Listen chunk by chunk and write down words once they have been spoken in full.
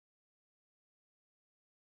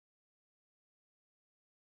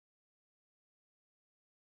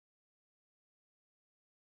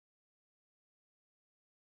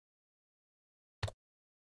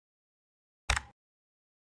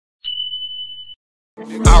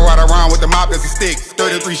I ride around with the mop that's a stick.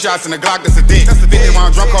 33 shots in the Glock that's a dick. 50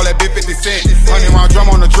 round drum, call that bit 50 cent. 100 round drum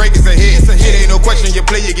on the Drake, it's a hit. It ain't no question, you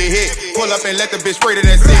play, you get hit. Pull up and let the bitch spray to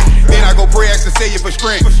that sick. Then I go pray, ask the savior for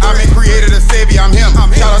strength. I'm in creator, the savior, I'm him.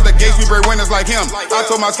 Shout out the gates, we break winners like him. I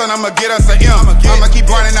told my son I'ma get us a M. I'ma keep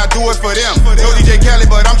grinding, I do it for them. No DJ Khaled,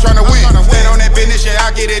 but I'm trying to win. Stand on that business, yeah, I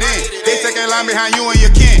get it in. They second line behind you and your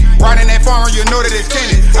kin. Riding that farmer, you know that it's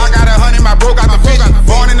tenant. I got 100, my bro got the 50.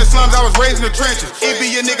 Born in the slums, I was raised in the trenches. It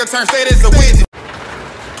be your nigga turn state as a witness.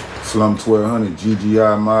 Slum 1200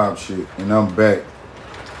 GGI mob shit, and I'm back.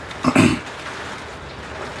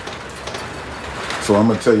 So I'm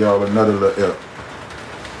gonna tell y'all another little ep.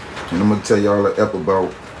 And I'm gonna tell y'all an ep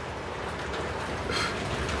about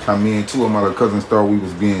how me and two of my little cousins thought we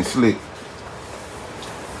was being slick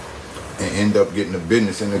and end up getting the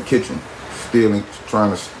business in the kitchen, stealing,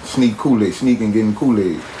 trying to sneak Kool-Aid, sneaking getting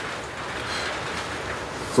Kool-Aid.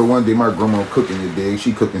 So one day my grandma cooking today,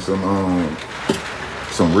 she cooking some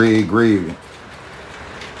red gravy.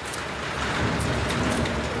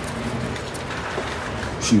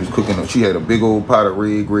 She was cooking, she had a big old pot of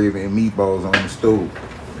red gravy and meatballs on the stove.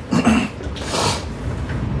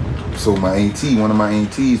 So my auntie, one of my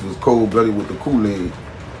aunties was cold-blooded with the Kool-Aid.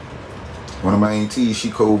 One of my aunties, she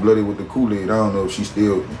cold-blooded with the Kool-Aid. I don't know if she's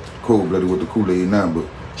still cold-blooded with the Kool-Aid now, but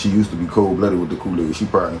she used to be cold-blooded with the Kool-Aid. She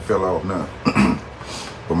probably fell off now.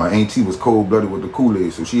 But my auntie was cold-blooded with the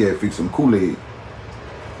Kool-Aid, so she had fixed some Kool-Aid.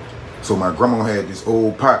 So my grandma had this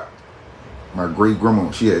old pot. My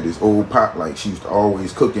great-grandma, she had this old pot, like she used to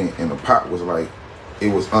always cooking, and the pot was like, it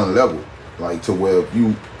was unleveled. Like to where if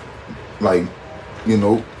you, like, you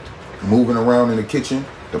know, moving around in the kitchen,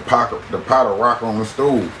 the pot will rock on the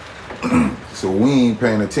stove. So we ain't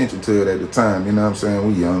paying attention to it at the time, you know what I'm saying?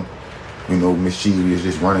 We young, you know, mischievous,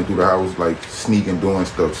 just running through the house, like sneaking, doing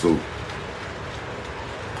stuff. So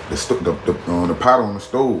the pot on the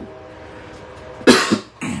stove.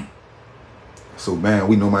 So man,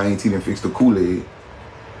 we know my auntie didn't fix the Kool-Aid.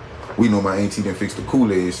 We know my auntie didn't fix the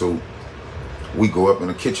Kool-Aid, so we go up in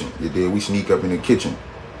the kitchen. You did? We sneak up in the kitchen.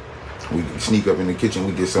 We sneak up in the kitchen,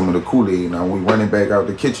 we get some of the Kool-Aid. Now we running back out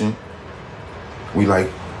the kitchen. We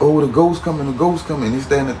like, oh, the ghost coming, this,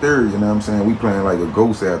 that, and the third, you know what I'm saying? We playing like a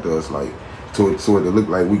ghost after us, like, so it to look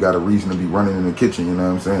like we got a reason to be running in the kitchen, you know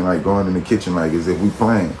what I'm saying? Like going in the kitchen like as if we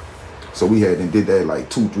playing. So we had and did that like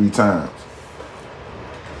 2-3 times.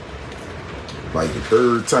 Like the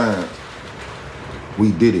third time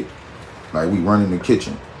we did it, like we run in the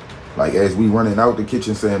kitchen. Like as we running out the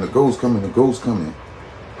kitchen saying the ghost coming, the ghost coming.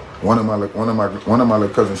 One of my little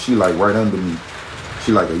cousins, she like right under me.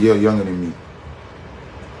 She like a year younger than me.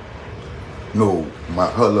 No,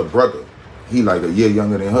 her little brother, he like a year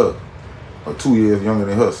younger than her, or 2 years younger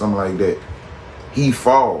than her, something like that. He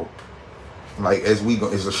fall, like as we go,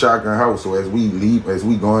 it's a shotgun house, so as we leave, as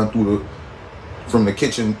we going through from the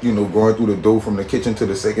kitchen, you know, going through the door from the kitchen to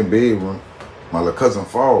the second bedroom, my little cousin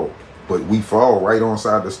fall, but we fall right on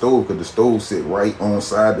side the stove, because the stove sit right on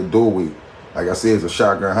side the doorway. Like I said, it's a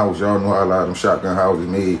shotgun house. Y'all know how a lot of them shotgun houses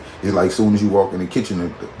made. It's like as soon as you walk in the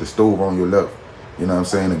kitchen, the stove on your left, you know what I'm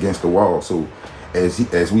saying, against the wall. So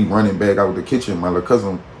as we running back out the kitchen, my little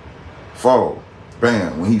cousin fall.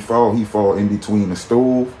 Bam. When he fall in between the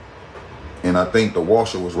stove, and I think the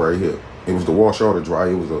washer was right here. It was the washer or the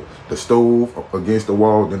dryer. It was the stove against the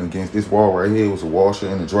wall, then against this wall right here, it was a washer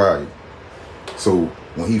and a dryer. So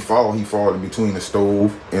when he fall in between the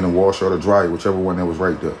stove and the washer or the dryer, whichever one that was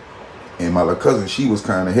right there. And my little cousin, she was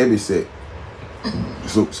kind of heavy set.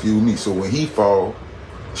 So, excuse me. So when he fall,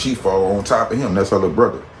 she fall on top of him. That's her little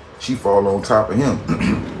brother. She fall on top of him.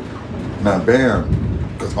 Now,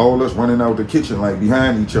 bam, because all us running out the kitchen, like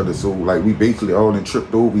behind each other. So like we basically all then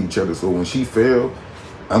tripped over each other. So when she fell,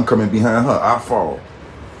 I'm coming behind her. I fall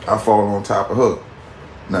on top of her.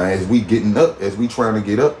 Now, as we getting up, as we trying to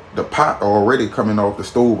get up, the pot already coming off the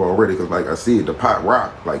stove already. Because like I said, the pot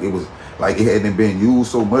rocked. Like it was, like it hadn't been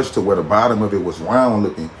used so much to where the bottom of it was round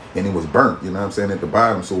looking and it was burnt, you know what I'm saying, at the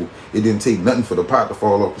bottom. So it didn't take nothing for the pot to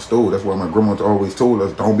fall off the stove. That's why my grandma always told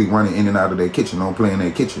us, don't be running in and out of that kitchen. Don't play in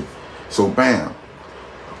that kitchen. So bam,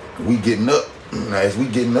 we getting up. Now, as we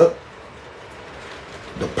getting up,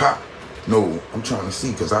 the pot, no, I'm trying to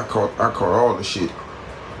see because I caught all the shit.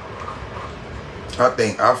 I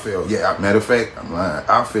think I fell. Yeah, matter of fact, I'm lying.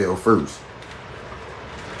 I fell first.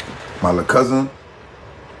 My little cousin,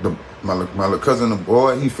 my little cousin, the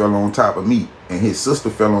boy, he fell on top of me, and his sister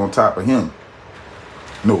fell on top of him.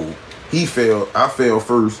 No, he fell. I fell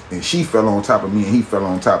first, and she fell on top of me, and he fell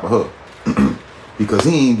on top of her because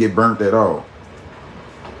he didn't get burnt at all.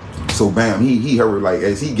 So bam, he hurried, like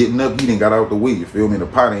as he getting up, he didn't got out the way. You feel me? The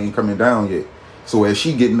pot ain't coming down yet. So as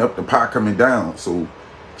she getting up, the pot coming down. So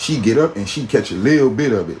she get up and she catch a little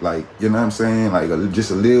bit of it, like, you know what I'm saying, like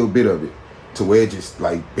just a little bit of it, to where it just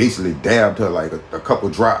like basically dabbed her like a couple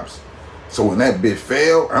drops. So when that bitch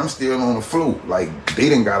fell, I'm still on the floor. Like, they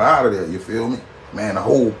done got out of there, you feel me? Man, the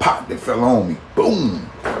whole pot that fell on me, boom.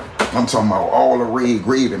 I'm talking about all the red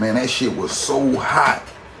gravy, man. That shit was so hot.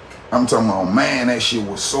 I'm talking about, man, that shit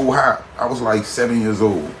was so hot. I was like 7 years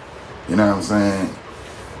old. You know what I'm saying?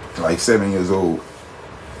 Like 7 years old.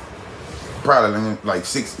 Probably like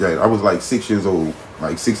 6, yeah, I was like 6 years old.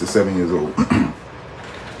 Like 6 or 7 years old.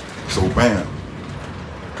 So bam.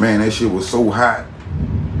 Man, that shit was so hot.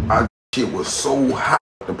 Shit was so hot.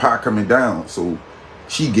 The pot coming down. So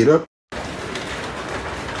she get up.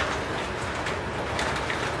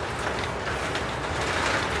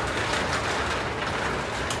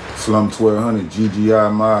 Slum 1200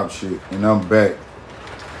 GGI mob shit, and I'm back.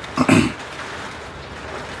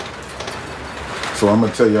 So I'm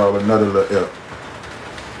gonna tell y'all another little ep,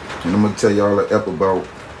 and I'm gonna tell y'all an ep about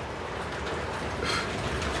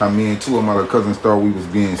how me and two of my little cousins thought we was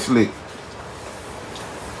being slick,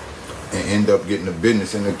 and end up getting the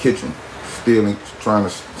business in the kitchen, stealing, trying to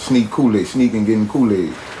sneak Kool-Aid, sneaking, getting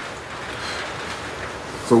Kool-Aid.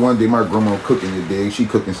 So one day my grandma cooking, you dig? She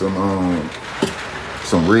cooking some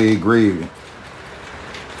red gravy.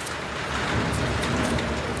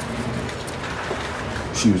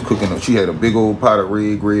 She was cooking up, she had a big old pot of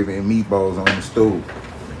red gravy and meatballs on the stove.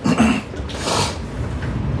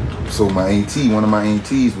 So my auntie, one of my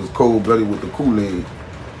aunties was cold-blooded with the Kool-Aid.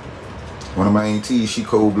 One of my aunties, she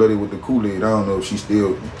cold-blooded with the Kool-Aid. I don't know if she's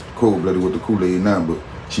still cold-blooded with the Kool-Aid now, but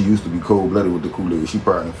she used to be cold-blooded with the Kool-Aid. She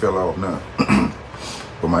probably fell off now.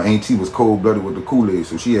 But my auntie was cold-blooded with the Kool-Aid,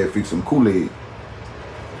 so she had fixed some Kool-Aid.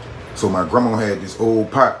 So my grandma had this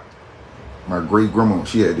old pot. My great grandma,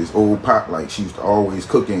 she had this old pot, like she used to always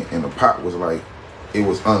cooking, and the pot was like, it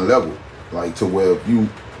was unlevel, like to where if you,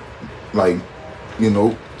 like, you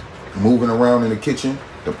know, moving around in the kitchen,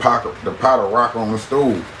 the pot will rock on the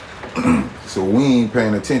stove. So we ain't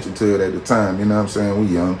paying attention to it at the time, you know what I'm saying? We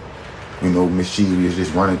young, you know, mischievous,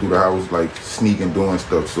 just running through the house, like sneaking, doing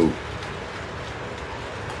stuff. So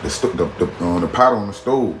the pot on the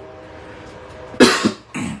stove.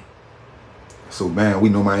 So man, we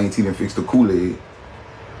know my auntie done fix the Kool-Aid.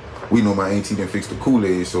 We know my auntie done fix the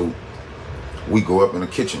Kool-Aid, so we go up in the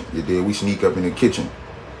kitchen. You did? We sneak up in the kitchen.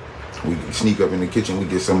 We sneak up in the kitchen, we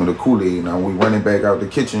get some of the Kool-Aid. Now we running back out the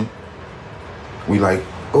kitchen. We like,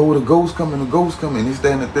 oh, the ghost coming, this,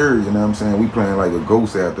 that, and the third, you know what I'm saying? We playing like a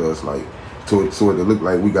ghost after us, like, so it look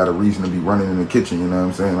like we got a reason to be running in the kitchen, you know what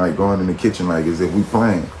I'm saying? Like going in the kitchen like as if we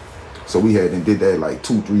playing. So we had and did that like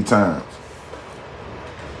 2-3 times.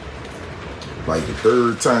 Like the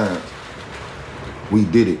third time we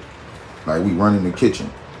did it, like we run in the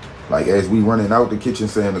kitchen. Like as we running out the kitchen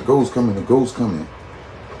saying the ghost coming, the ghost coming.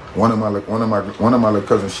 One of my little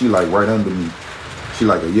cousins, she like right under me. She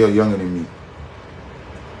like a year younger than me.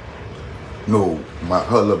 No,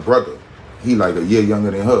 her little brother, he like a year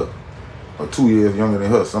younger than her, or 2 years younger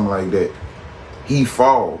than her, something like that. He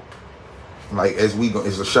fall. Like as we go,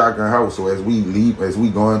 it's a shotgun house, so as we leave, as we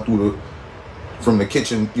going through from the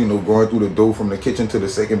kitchen, you know, going through the door from the kitchen to the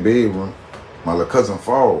second bedroom, my little cousin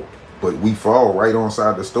fall. But we fall right on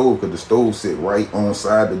side the stove, because the stove sit right on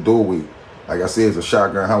side the doorway. Like I said, it's a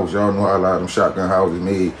shotgun house. Y'all know how a lot of them shotgun houses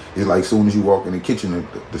made. It's like soon as you walk in the kitchen,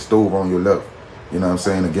 the stove on your left, you know what I'm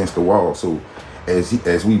saying, against the wall. So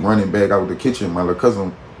as we running back out the kitchen, my little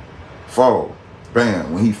cousin fall.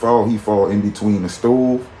 Bam. When he fall in between the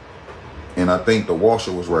stove, and I think the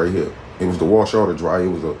washer was right here. It was the washer or the dryer. It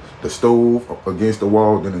was the stove against the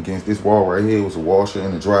wall, then against this wall right here, it was a washer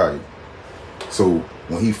and a dryer. So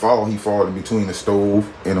when he fall in between the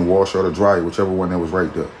stove and the washer or the dryer, whichever one that was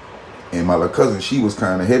right there. And my little cousin, she was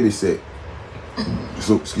kind of heavy set.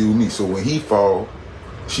 So, excuse me. So when he fall,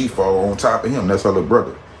 she fall on top of him. That's her little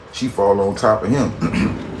brother. She fall on top of him.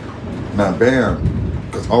 Now, bam,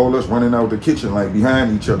 because all us running out the kitchen, like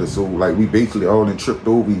behind each other. So like we basically all then tripped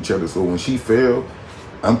over each other. So when she fell,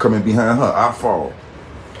 I'm coming behind her. I fall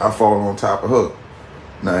on top of her.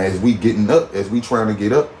 Now as we getting up, as we trying to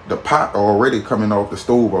get up, the pot already coming off the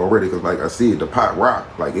stove already, because like I said, the pot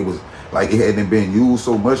rocked. Like it was, like it hadn't been used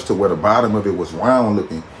so much to where the bottom of it was round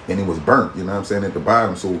looking and it was burnt, you know what I'm saying, at the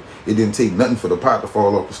bottom. So it didn't take nothing for the pot to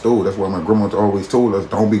fall off the stove. That's why my grandma always told us,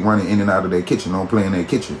 don't be running in and out of that kitchen, don't play in that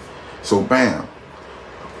kitchen. So bam,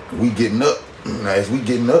 we getting up. Now as we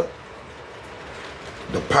getting up,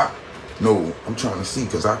 the pot, no, I'm trying to see,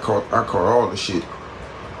 because I caught all the shit.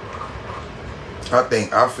 I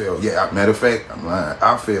think I fell. Yeah, matter of fact, I'm lying.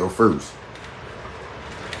 I fell first.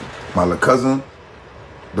 My little cousin,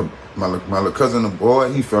 My little cousin, the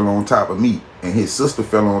boy, he fell on top of me, and his sister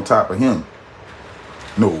fell on top of him.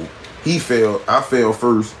 No, he fell. I fell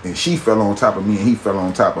first, and she fell on top of me, and he fell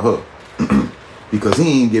on top of her because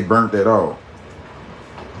he ain't get burnt at all.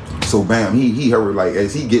 So bam, he hurried, like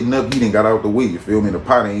as he getting up, he didn't got out the way. You feel me? The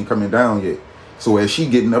pot ain't coming down yet. So as she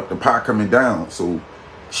getting up, the pot coming down. So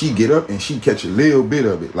she get up and she catch a little bit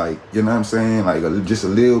of it, like, you know what I'm saying, like just a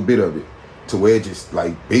little bit of it, to where it just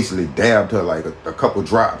like basically dabbed her like a couple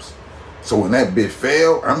drops. So when that bitch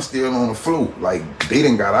fell, I'm still on the floor. Like they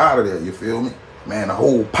done got out of there. You feel me? Man, the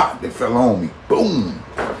whole pot that fell on me, boom.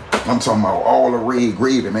 I'm talking about all the red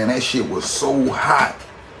gravy, man. That shit was so hot.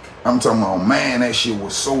 I'm talking about, man, that shit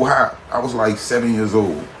was so hot. I was like 7 years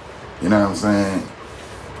old. You know what I'm saying?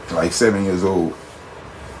 Like 7 years old.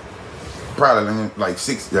 Probably like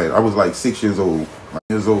 6. Yeah, I was like 6 years old.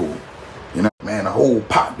 You know, man, the whole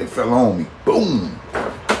pot that fell on me, boom.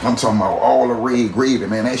 I'm talking about all the red gravy,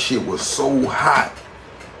 man. That shit was so hot.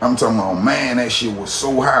 I'm talking about, man, that shit was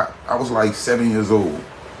so hot. I was like 7 years old.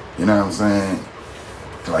 You know what I'm saying?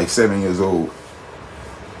 Like 7 years old.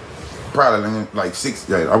 Probably like 6.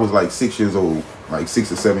 Yeah, I was like 6 years old. Like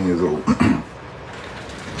 6 or 7 years old.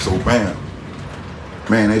 So bam.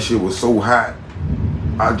 Man, that shit was so hot.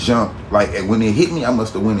 I jumped. Like when it hit me, I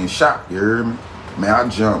must have went in shock. You heard me? Man, I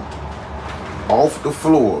jumped off the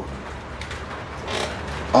floor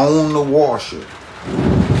on the washer.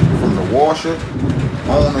 From the washer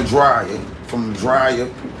on the dryer. From the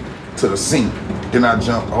dryer to the sink. Then I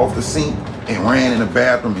jumped off the sink and ran in the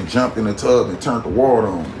bathroom and jumped in the tub and turned the water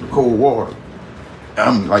on, the cold water.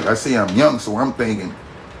 I'm like I say, I'm young, so I'm thinking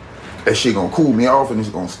that shit gonna cool me off and it's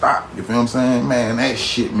gonna stop. You feel what I'm saying? Man, that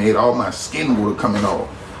shit made all my skin water coming off.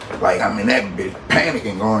 Like I'm in that bitch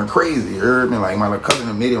panicking, going crazy. You heard me? Like my little cousin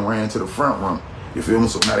and me ran to the front room. You feel me?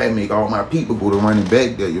 So now that make all my people go to running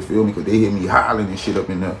back there. You feel me? Cause they hear me hollering and shit up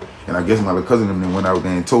in there. And I guess my little cousin and them went out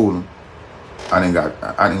there and told them. I didn't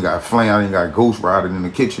got flame, I didn't got ghost riding in the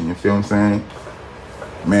kitchen, you feel what I'm saying?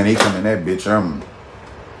 Man, they come in that bitch, I'm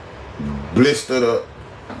blistered up.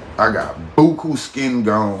 I got buku skin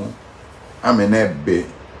gone. I'm in that bitch,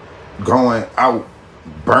 going out,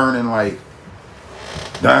 burning like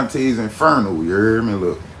Dante's Inferno, you heard me?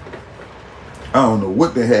 Look, I don't know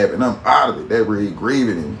what the happened, I'm out of it. That red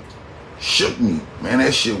gravy and shook me. Man,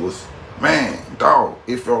 that shit was, man, dog,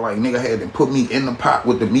 it felt like nigga had to put me in the pot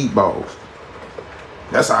with the meatballs.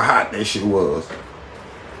 That's how hot that shit was.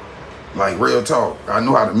 Like, real talk. I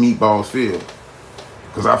know how the meatballs feel.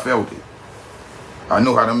 Because I felt it. I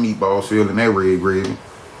know how the meatballs feel in that red gravy.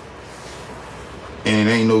 And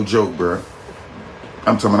it ain't no joke, bro.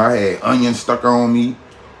 I'm talking about I had onions stuck on me.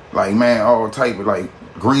 Like, man, all type of, like,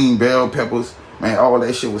 green bell peppers. Man, all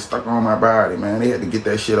that shit was stuck on my body, man. They had to get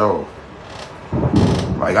that shit off.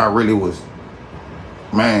 Like, I really was,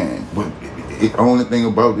 man, but the only thing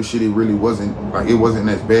about the shit, it really wasn't, like, it wasn't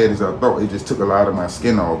as bad as I thought. It just took a lot of my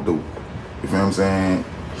skin off, dude. You feel what I'm saying?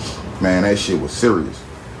 Man, that shit was serious.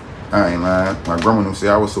 I ain't lying. My grandma them say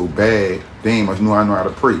I was so bad, they ain't much knew I know how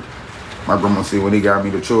to pray. My grandma said when they got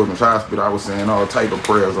me to Children's Hospital, I was saying all type of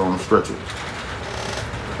prayers on the stretcher.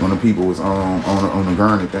 When the people was on the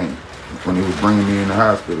gurney thing, when they was bringing me in the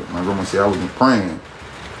hospital, my grandma said I was praying.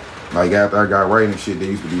 Like after I got right and shit, they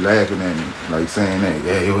used to be laughing at me, like saying that,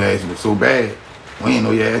 yeah, your ass was so bad. We ain't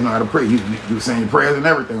know your ass know how to pray. You was saying your prayers and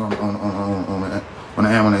everything when the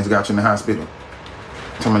ambulance got you in the hospital.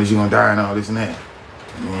 Talking about you gonna die and all this and that.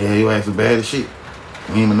 Yeah, your ass was bad as shit.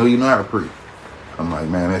 We didn't even know you know how to pray. I'm like,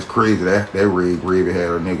 man, that's crazy. That red gravy had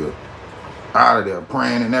a nigga out of there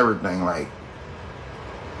praying and everything. Like,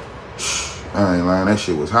 I ain't lying, that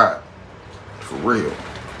shit was hot. For real.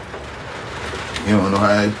 You don't know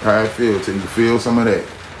how it feels till you feel some of that.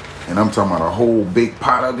 And I'm talking about a whole big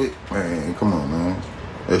pot of it. Man, come on, man.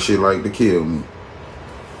 That shit like to kill me.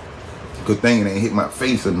 Good thing it ain't hit my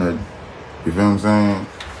face or nothing. You feel what I'm saying?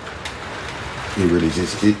 It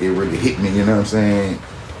really hit me, you know what I'm saying?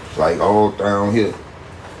 Like all down here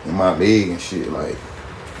in my leg and shit. Like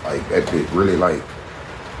that bit really like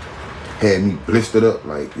had me blistered up,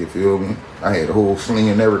 like, you feel me? I had a whole sling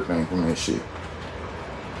and everything from that shit.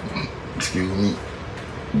 Excuse me.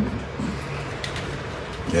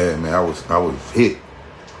 Yeah, man, I was hit.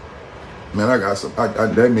 Man, I got some.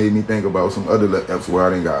 That made me think about some other episodes where I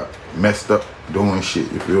done got messed up doing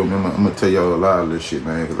shit. You feel me? I'm gonna tell y'all a lot of this shit,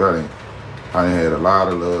 man, because I done had a lot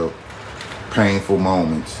of little painful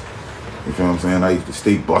moments. You feel what I'm saying? I used to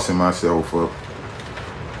stay busting myself up,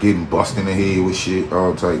 getting busted in the head with shit,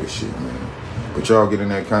 all type of shit, man. But y'all get in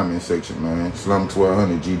that comment section, man. Slum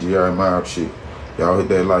 1200 GGI mob shit. Y'all hit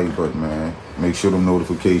that like button, man. Make sure the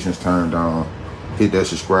notifications turned on. Hit that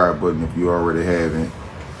subscribe button if you already haven't.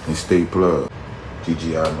 and stay plugged.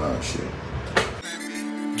 GGI my shit.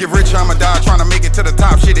 Get rich, I'ma die trying to make it to the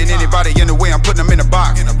top. Shit, and anybody in the way, I'm putting them in the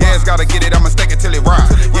box. Yeah, it's gotta get it, I'ma stack it till it rocks.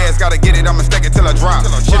 Yeah, it's gotta get it, I'ma stack it till I drop.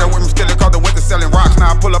 Shit, I with him still, it called the winter selling rocks.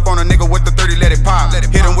 Now I pull up on a nigga with the 30, let it pop. Hit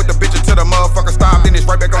him with the bitch until the motherfucker stop. Then it's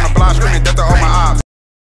right back on the block, screaming death to all my ops.